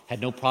mocked,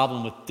 had no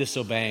problem with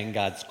disobeying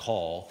God's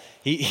call.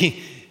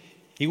 He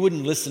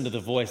wouldn't listen to the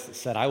voice that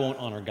said, "I won't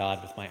honor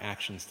God with my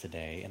actions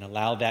today," and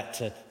allow that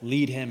to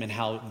lead him in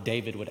how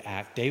David would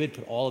act. David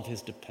put all of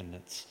his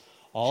dependence,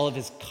 all of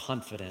his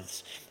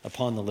confidence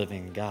upon the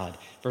living God.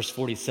 Verse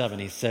 47,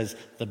 he says,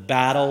 "The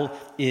battle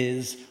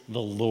is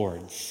the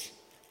Lord's."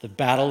 The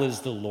battle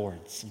is the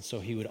Lord's. And so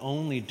he would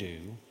only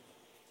do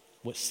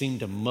what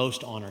seemed to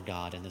most honor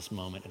God in this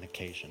moment and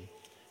occasion.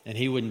 And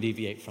he wouldn't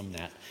deviate from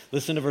that.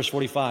 Listen to verse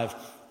 45.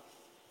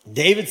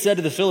 David said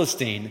to the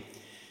Philistine,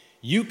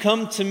 "You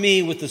come to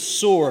me with a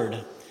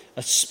sword,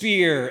 a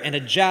spear, and a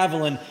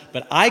javelin,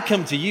 but I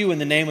come to you in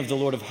the name of the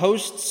Lord of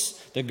hosts,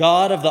 the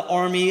God of the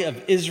army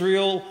of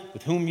Israel,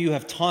 with whom you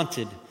have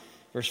taunted."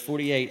 Verse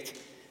 48.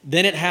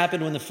 Then it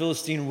happened when the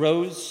Philistine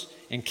rose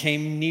and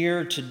came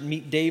near to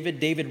meet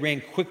David, David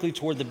ran quickly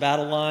toward the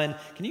battle line.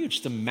 Can you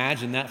just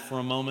imagine that for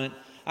a moment?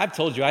 I've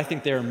told you, I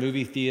think there are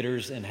movie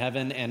theaters in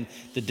heaven, and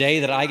the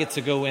day that I get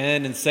to go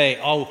in and say,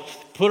 "Oh,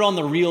 put on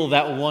the reel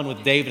that one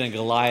with David and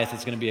Goliath,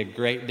 it's going to be a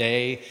great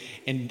day."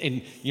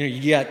 And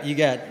you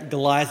got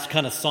Goliath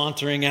kind of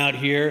sauntering out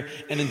here,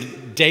 and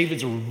then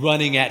David's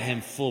running at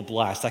him full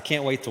blast. I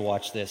can't wait to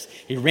watch this.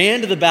 He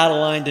ran to the battle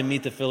line to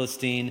meet the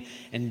Philistine,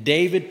 and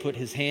David put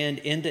his hand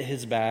into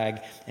his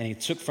bag, and he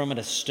took from it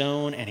a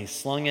stone, and he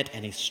slung it,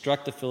 and he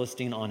struck the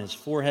Philistine on his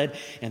forehead,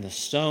 and the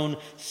stone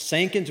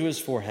sank into his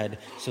forehead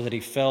so that he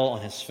fell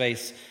on his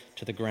face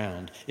to the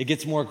ground. It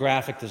gets more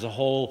graphic. There's a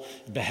whole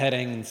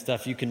beheading and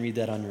stuff. You can read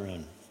that on your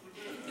own.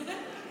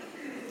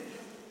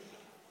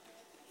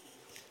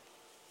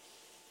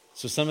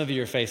 So some of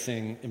you are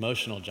facing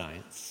emotional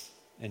giants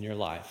in your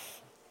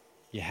life.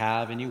 You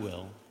have and you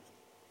will.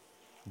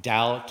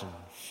 Doubt and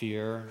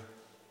fear,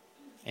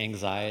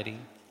 anxiety.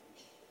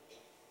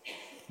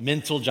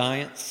 Mental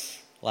giants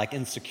like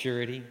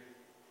insecurity,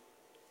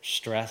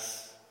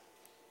 stress.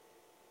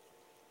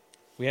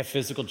 We have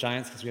physical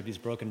giants because we have these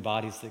broken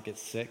bodies that get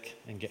sick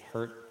and get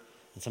hurt.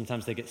 And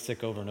sometimes they get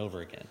sick over and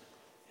over again.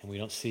 And we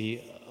don't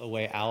see a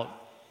way out.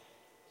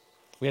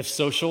 We have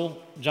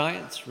social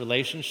giants,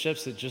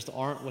 relationships that just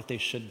aren't what they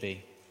should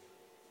be.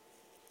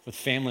 With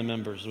family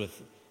members,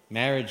 with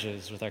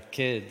marriages, with our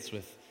kids,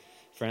 with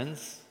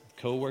friends,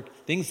 co-workers,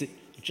 things that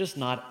are just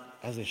not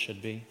as they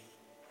should be.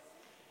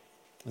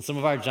 And some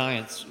of our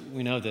giants,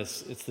 we know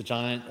this, it's the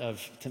giant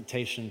of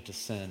temptation to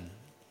sin.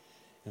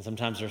 And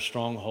sometimes there are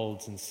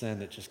strongholds in sin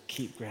that just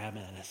keep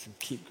grabbing at us and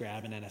keep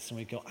grabbing at us, and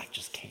we go, "I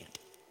just can't.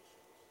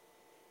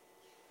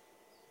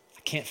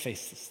 I can't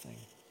face this thing."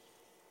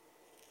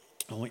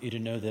 I want you to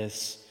know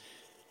this.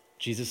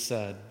 Jesus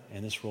said,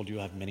 "In this world you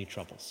will have many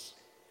troubles."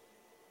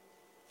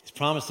 He's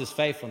promised his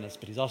faithfulness,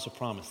 but he's also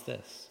promised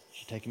this. You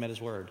should take him at his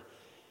word.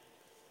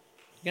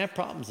 You're going to have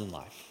problems in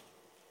life.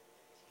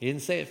 He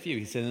didn't say a few.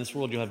 He said, in this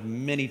world you'll have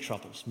many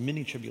troubles,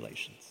 many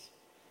tribulations.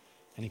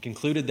 And he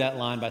concluded that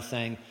line by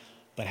saying,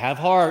 but have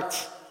heart,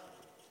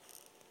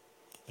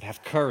 but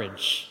have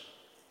courage.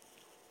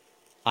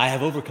 I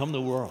have overcome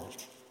the world.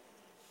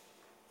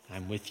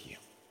 I'm with you.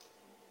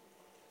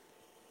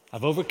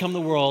 I've overcome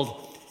the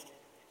world,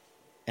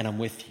 and I'm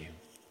with you.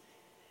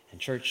 And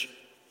church,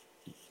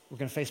 we're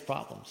going to face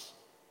problems.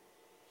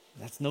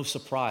 That's no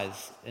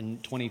surprise in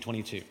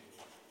 2022.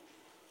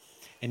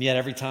 And yet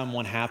every time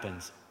one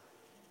happens,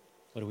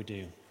 what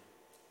do?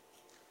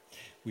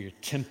 We are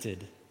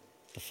tempted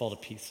to fall to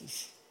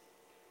pieces.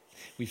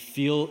 We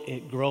feel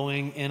it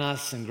growing in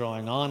us and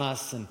growing on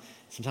us, and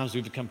sometimes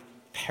we become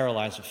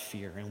paralyzed with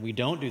fear, and we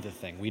don't do the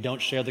thing. We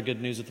don't share the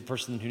good news with the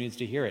person who needs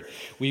to hear it.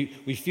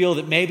 We feel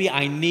that maybe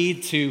I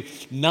need to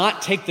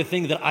not take the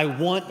thing that I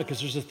want because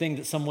there's a thing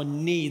that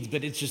someone needs,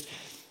 but it's just,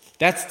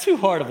 that's too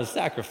hard of a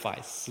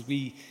sacrifice.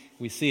 We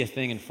see a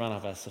thing in front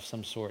of us of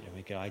some sort, and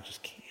we go, I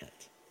just can't.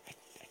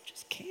 I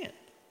just can't.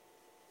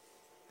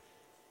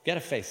 We've got to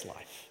face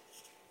life.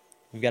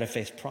 We've got to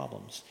face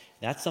problems.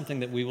 That's something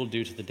that we will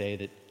do to the day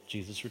that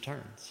Jesus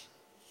returns.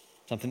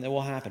 Something that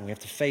will happen. We have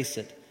to face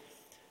it.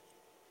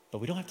 But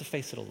we don't have to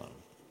face it alone.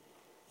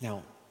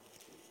 Now,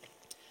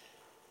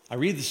 I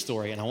read the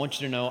story, and I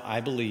want you to know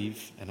I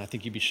believe, and I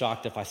think you'd be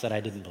shocked if I said I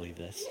didn't believe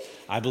this,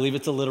 I believe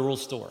it's a literal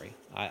story.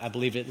 I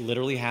believe it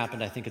literally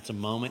happened. I think it's a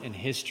moment in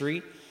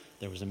history.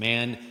 There was a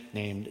man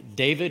named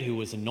David who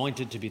was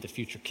anointed to be the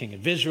future king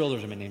of Israel. There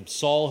was a man named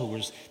Saul who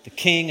was the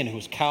king and who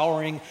was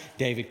cowering.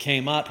 David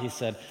came up. He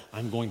said,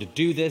 I'm going to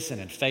do this.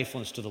 And in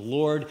faithfulness to the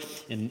Lord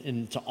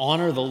and to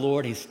honor the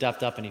Lord, he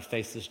stepped up and he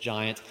faced this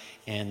giant.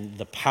 And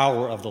the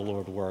power of the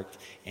Lord worked,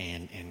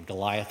 and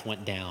Goliath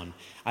went down.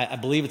 I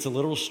believe it's a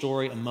literal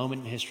story, a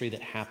moment in history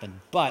that happened.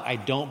 But I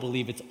don't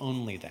believe it's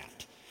only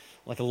that.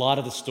 Like a lot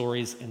of the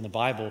stories in the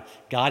Bible,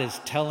 God is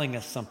telling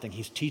us something.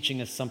 He's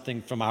teaching us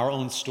something from our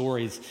own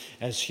stories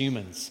as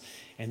humans.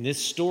 And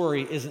this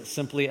story isn't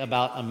simply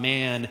about a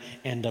man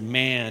and a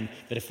man,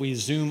 but if we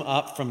zoom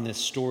up from this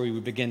story, we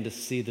begin to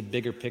see the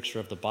bigger picture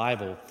of the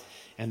Bible.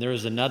 And there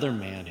is another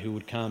man who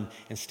would come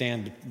and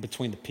stand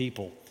between the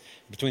people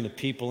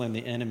and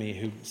the enemy,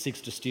 who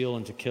seeks to steal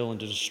and to kill and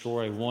to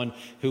destroy. One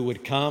who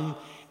would come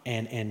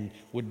and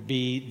would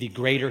be the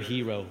greater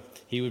hero.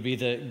 He would be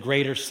the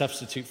greater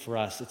substitute for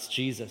us. It's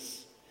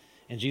Jesus.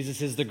 And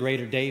Jesus is the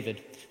greater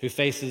David who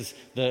faces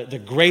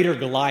the greater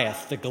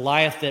Goliath, the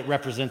Goliath that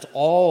represents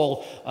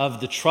all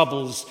of the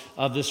troubles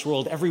of this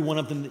world, every one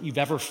of them that you've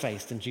ever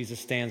faced. And Jesus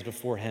stands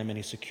before him and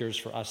he secures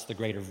for us the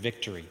greater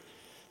victory,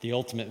 the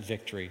ultimate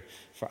victory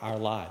for our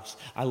lives.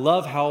 I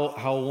love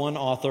how one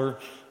author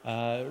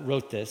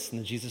wrote this in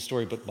the Jesus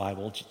Storybook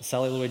Bible,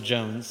 Sally Lloyd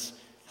Jones.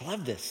 I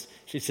love this.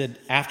 She said,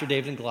 after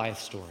David and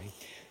Goliath's story,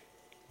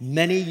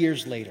 many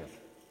years later,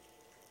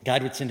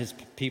 God would send his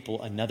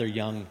people another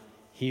young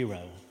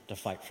hero to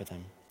fight for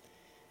them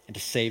and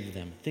to save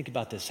them. Think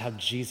about this, how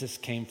Jesus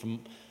came from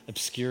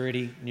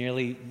obscurity,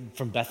 nearly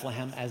from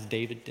Bethlehem, as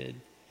David did,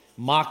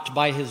 mocked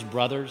by his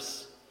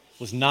brothers,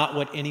 was not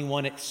what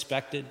anyone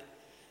expected,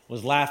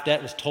 was laughed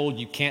at, was told,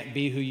 you can't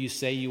be who you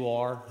say you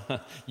are,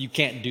 you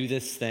can't do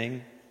this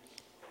thing.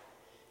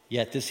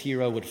 Yet this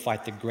hero would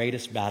fight the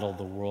greatest battle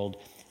the world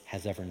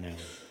has ever known.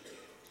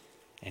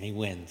 And he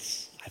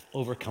wins. I've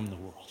overcome the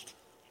world.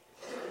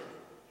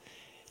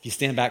 If you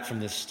stand back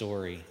from this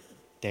story,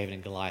 David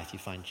and Goliath, you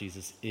find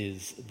Jesus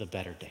is the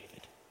better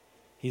David.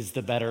 He's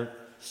the better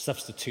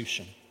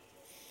substitution.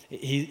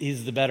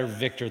 He's the better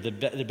victor, the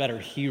better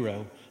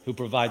hero who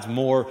provides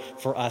more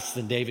for us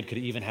than David could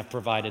even have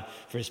provided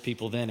for his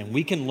people then. And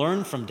we can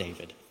learn from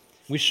David.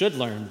 We should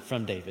learn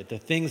from David. The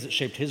things that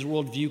shaped his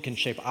worldview can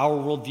shape our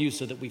worldview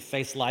so that we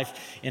face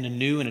life in a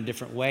new and a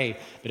different way.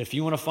 But if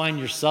you want to find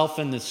yourself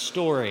in this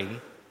story,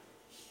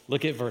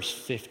 look at verse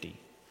 50.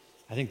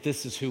 I think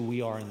this is who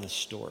we are in this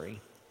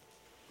story.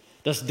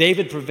 Thus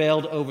David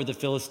prevailed over the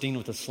Philistine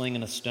with a sling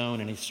and a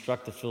stone, and he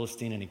struck the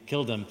Philistine and he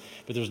killed him,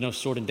 but there was no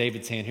sword in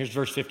David's hand. Here's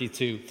verse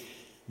 52.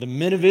 The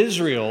men of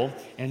Israel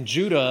and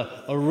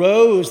Judah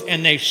arose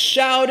and they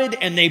shouted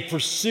and they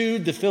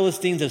pursued the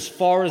Philistines as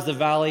far as the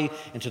valley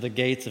and to the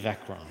gates of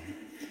Ekron.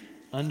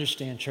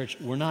 Understand, church,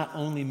 we're not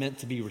only meant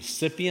to be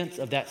recipients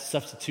of that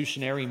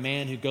substitutionary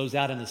man who goes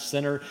out in the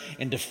center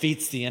and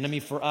defeats the enemy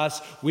for us.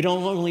 We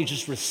don't only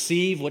just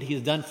receive what he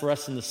has done for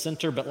us in the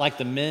center, but like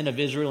the men of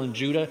Israel and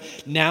Judah,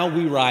 now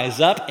we rise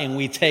up and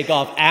we take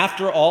off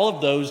after all of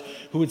those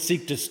who would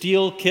seek to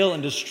steal, kill,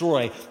 and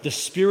destroy the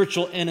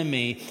spiritual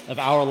enemy of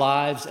our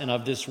lives and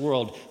of this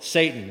world,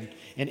 Satan,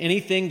 and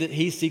anything that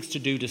he seeks to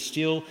do to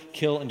steal,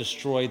 kill, and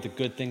destroy the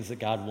good things that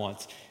God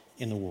wants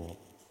in the world.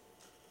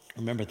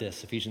 Remember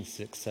this, Ephesians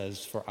 6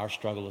 says, for our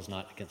struggle is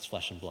not against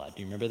flesh and blood.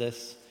 Do you remember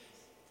this?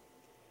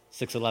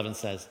 6:11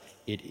 says,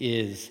 it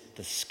is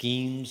the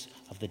schemes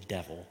of the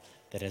devil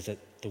that is at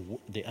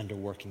the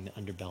underworking, the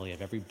underbelly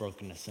of every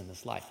brokenness in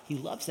this life. He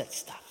loves that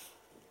stuff.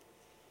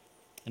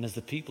 And as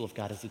the people of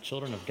God, as the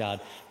children of God,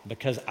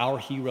 because our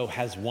hero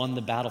has won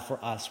the battle for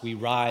us, we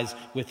rise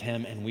with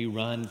him and we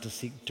run to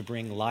seek to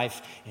bring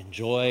life and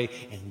joy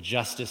and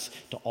justice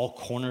to all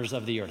corners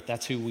of the earth.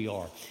 That's who we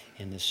are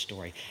in this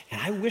story. And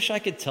I wish I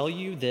could tell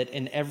you that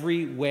in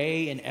every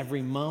way, in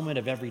every moment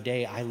of every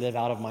day, I live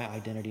out of my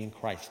identity in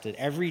Christ. That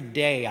every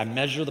day I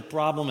measure the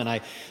problem and I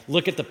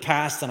look at the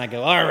past and I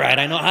go, all right,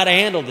 I know how to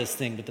handle this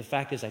thing. But the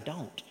fact is I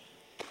don't.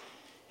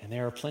 And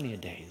there are plenty of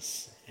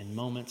days and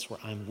moments where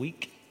I'm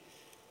weak,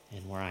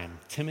 and where I am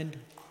timid,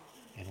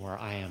 and where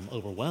I am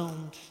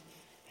overwhelmed,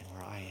 and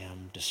where I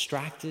am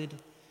distracted.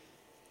 And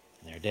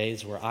there are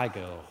days where I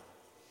go,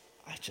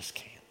 I just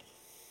can't.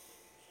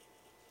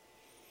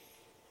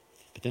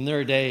 But then there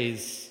are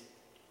days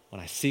when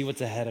I see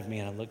what's ahead of me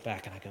and I look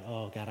back and I go,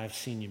 oh God, I've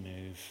seen you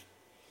move.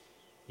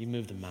 You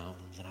moved the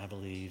mountains, and I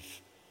believe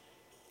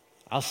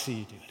I'll see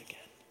you do it again.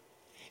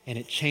 And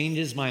it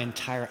changes my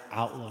entire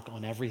outlook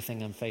on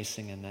everything I'm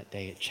facing in that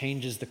day. It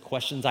changes the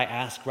questions I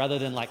ask, rather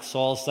than like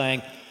Saul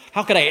saying,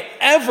 how could I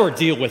ever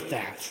deal with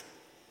that?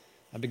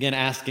 I begin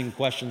asking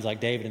questions like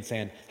David and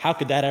saying, how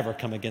could that ever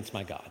come against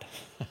my God?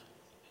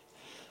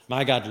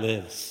 My God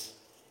lives.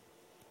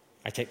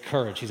 I take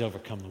courage. He's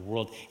overcome the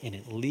world. And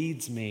it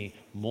leads me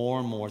more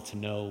and more to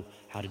know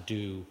how to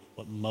do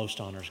what most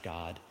honors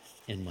God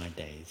in my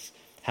days.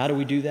 How do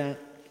we do that?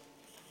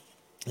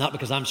 Not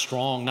because I'm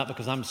strong, not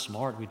because I'm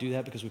smart. We do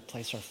that because we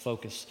place our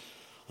focus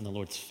on the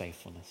Lord's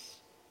faithfulness.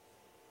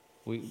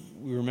 We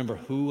remember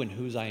who and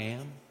whose I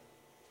am.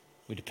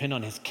 We depend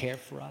on his care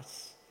for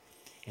us,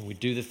 and we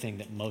do the thing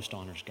that most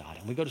honors God.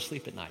 And we go to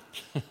sleep at night,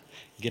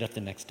 get up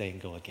the next day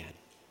and go again.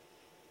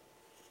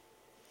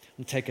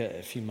 We'll take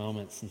a few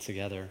moments and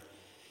together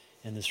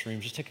in this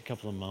room, just take a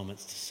couple of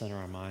moments to center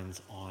our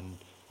minds on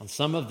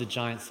some of the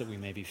giants that we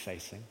may be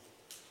facing.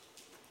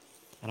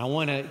 And I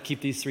want to keep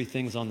these three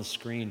things on the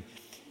screen.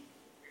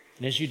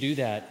 And as you do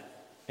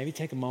that, maybe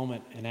take a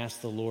moment and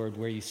ask the Lord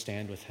where you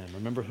stand with him.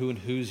 Remember who and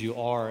whose you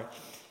are.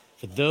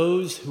 For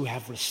those who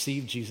have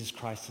received Jesus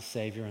Christ as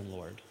Savior and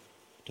Lord,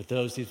 to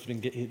those who've been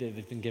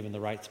given the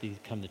right to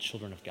become the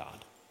children of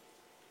God.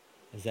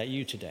 Is that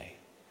you today?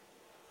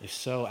 If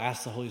so,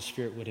 ask the Holy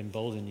Spirit would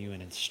embolden you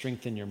and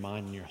strengthen your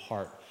mind and your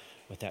heart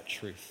with that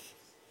truth.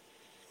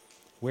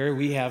 Where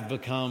we have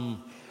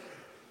become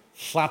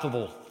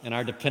flappable in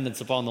our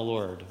dependence upon the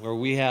Lord, where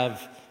we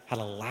have had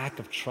a lack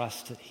of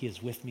trust that he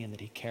is with me and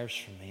that he cares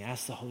for me,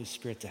 ask the Holy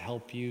Spirit to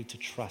help you to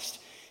trust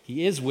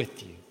he is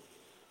with you.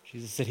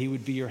 Jesus said he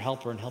would be your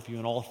helper and help you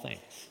in all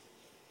things.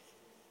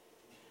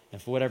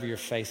 And for whatever you're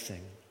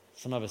facing,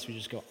 some of us, we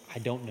just go, I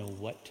don't know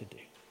what to do.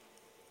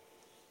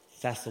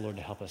 Let's ask the Lord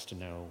to help us to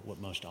know what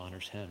most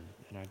honors him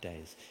in our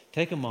days.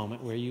 Take a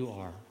moment where you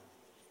are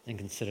and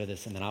consider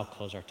this, and then I'll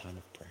close our time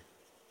of prayer.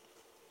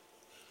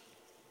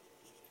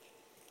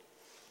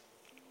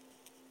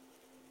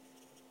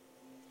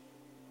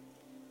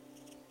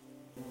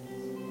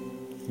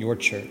 Your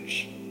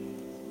church.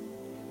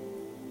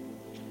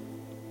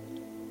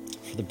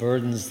 For the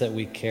burdens that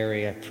we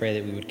carry, I pray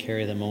that we would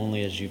carry them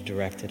only as you've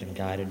directed and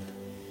guided,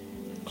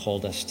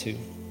 called us to.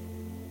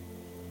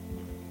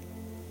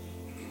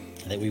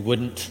 That we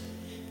wouldn't,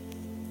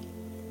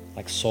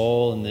 like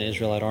Saul and the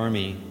Israelite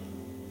army,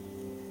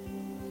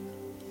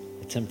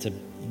 attempt to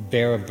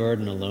bear a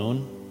burden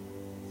alone,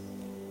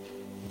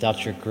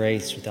 without your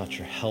grace, without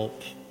your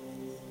help,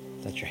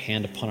 without your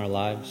hand upon our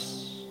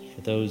lives.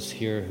 For those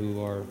here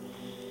who are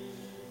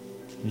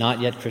not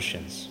yet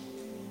Christians,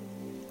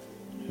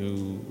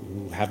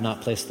 who have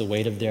not placed the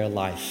weight of their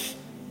life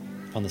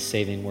upon the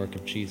saving work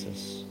of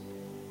Jesus.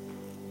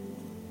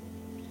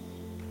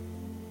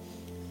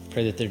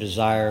 Pray that their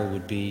desire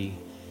would be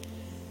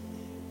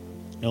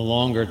no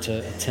longer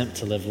to attempt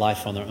to live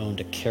life on their own,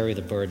 to carry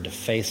the burden, to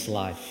face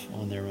life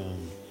on their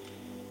own.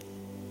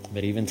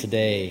 But even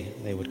today,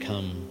 they would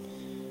come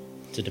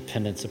to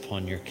dependence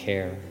upon your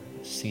care,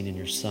 seen in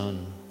your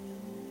Son.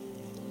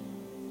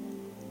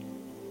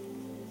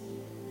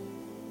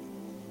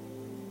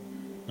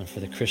 And for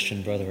the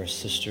Christian brother or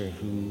sister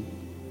who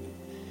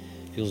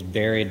feels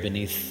buried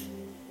beneath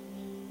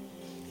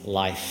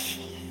life,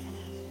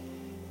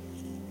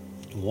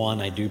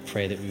 one, I do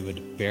pray that we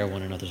would bear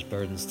one another's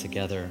burdens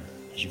together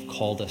as you've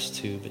called us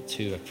to. But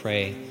two, I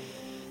pray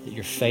that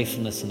your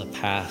faithfulness in the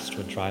past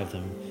would drive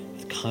them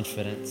with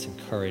confidence and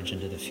courage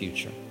into the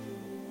future.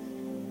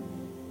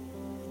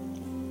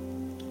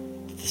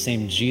 The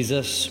same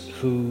Jesus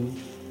who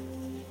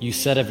you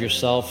said of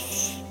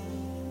yourself,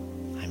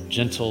 I'm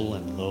gentle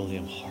and lowly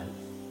of heart.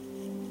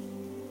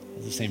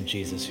 It's the same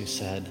Jesus who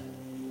said,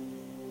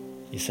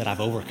 you said,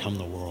 I've overcome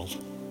the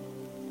world.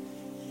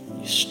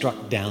 You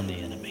struck down the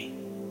enemy.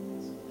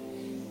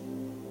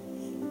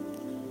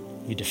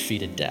 You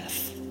defeated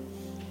death.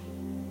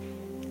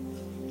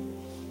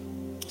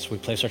 So we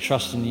place our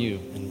trust in you,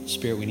 and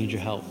Spirit, we need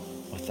your help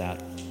with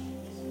that.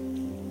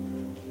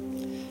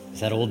 Is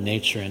that old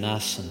nature in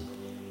us and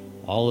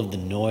all of the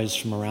noise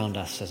from around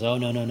us says, oh,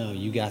 no,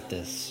 you got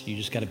this. You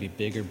just got to be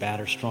bigger,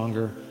 badder,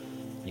 stronger.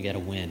 You got to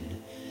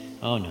win.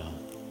 Oh, no.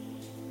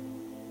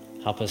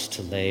 Help us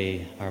to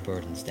lay our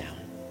burdens down.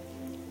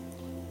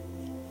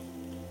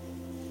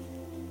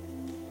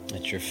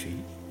 at your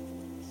feet,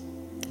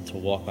 and to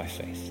walk by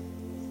faith.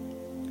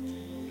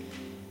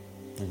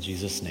 In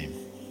Jesus' name,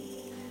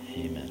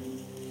 amen.